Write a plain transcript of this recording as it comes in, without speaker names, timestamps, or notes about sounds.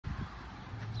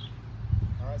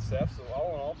Seth. So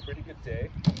all in all, pretty good day.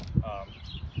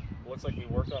 Looks like we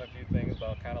worked on a few things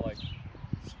about kind of like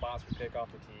spots we pick off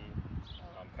the tee,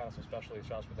 kind of some specialty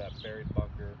shots with that buried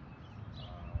bunker.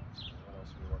 What else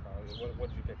did we work on? What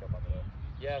did you pick up on today?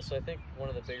 Yeah, so I think one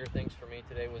of the bigger things for me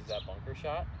today was that bunker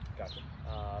shot. Gotcha.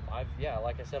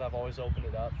 Like I said, I've always opened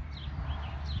it up,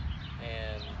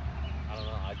 and I don't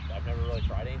know, I've never really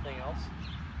tried anything else,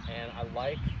 and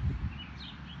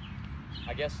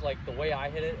I guess like the way I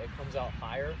hit it, it comes out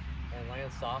higher and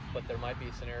lands soft, but there might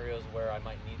be scenarios where I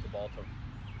might need the ball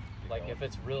to, like if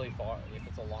it's really far, if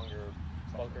it's a longer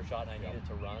bunker shot and I need it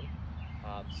to run.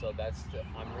 So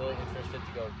I'm really interested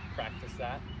to go practice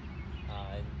that.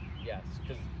 And yes,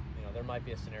 because there might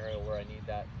be a scenario where I need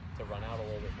that to run out a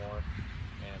little bit more.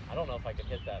 And I don't know if I can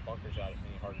hit that bunker shot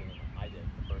any harder than I did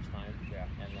the first time. Yeah.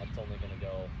 And that's only going to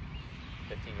go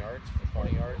 15 yards,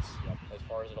 20 yards, as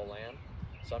far as it'll land.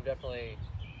 So I'm definitely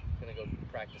going to go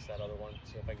practice that other one,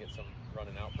 see if I get some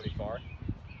running out pretty far.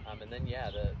 And then,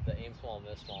 the aim small,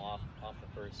 miss small off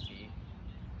the first tee.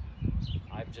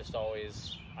 I just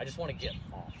want to get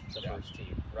off the first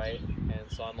tee, right? And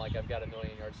so I'm like, I've got 1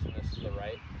 million yards to miss to the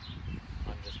right.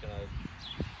 I'm just going to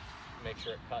make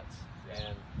sure it cuts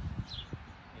and,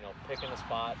 picking a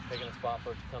spot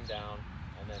for it to come down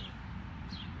and then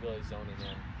really zoning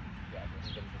in. Yeah, and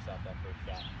finish out that first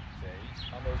shot.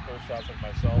 On those first shots, like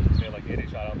myself, say like any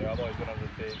shot out there, I've always been under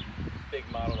this big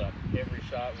model that every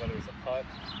shot, whether it's a putt,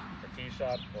 a tee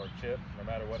shot, or a chip, no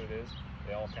matter what it is,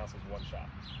 they all count as one shot.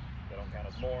 They don't count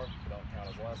as more, they don't count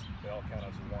as less, they all count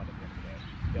as one at the end of the day.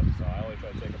 Yep. So I always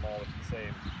try to take them all with the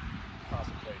same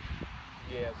concentration.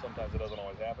 Yeah, sometimes it doesn't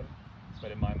always happen,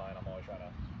 but in my mind, I'm always trying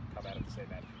to come at it the same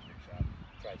attitude, big shot.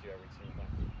 Try to every single time.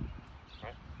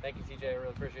 All right. Thank you, TJ. I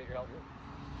really appreciate your help.